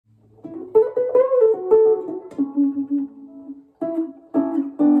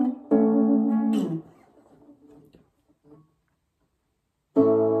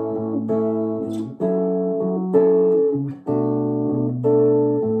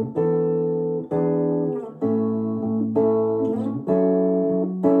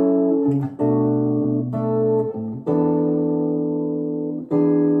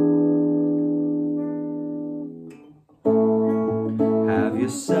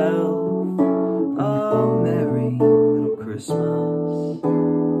yourself a merry little Christmas.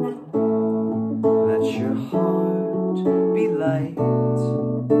 Let your heart be light.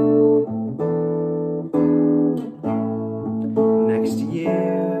 Next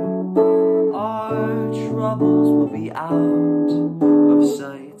year our troubles will be out of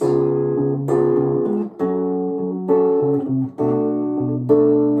sight.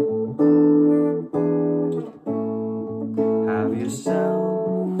 Have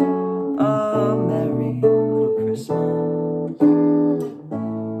yourself a merry little Christmas.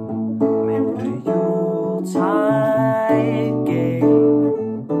 Make the Yuletide gay.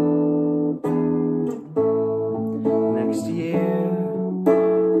 Next year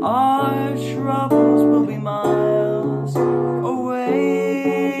our troubles will be miles away.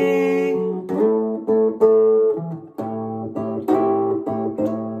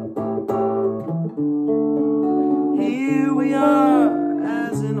 Here we are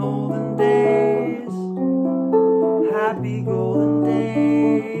as in olden days, happy golden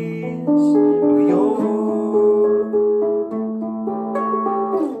days of yore.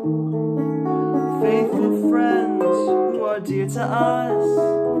 Faithful friends who are dear to us,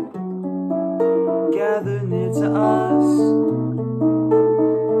 gather near to us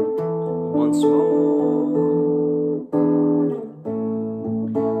once more.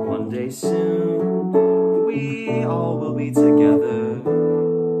 One day soon we all will be together,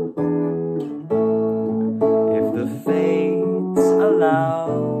 if the fates allow.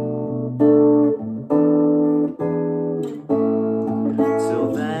 Till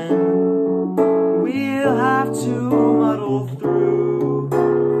then we'll have to muddle through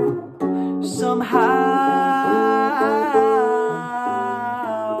somehow.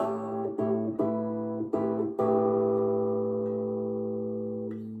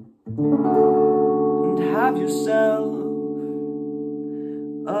 And have yourself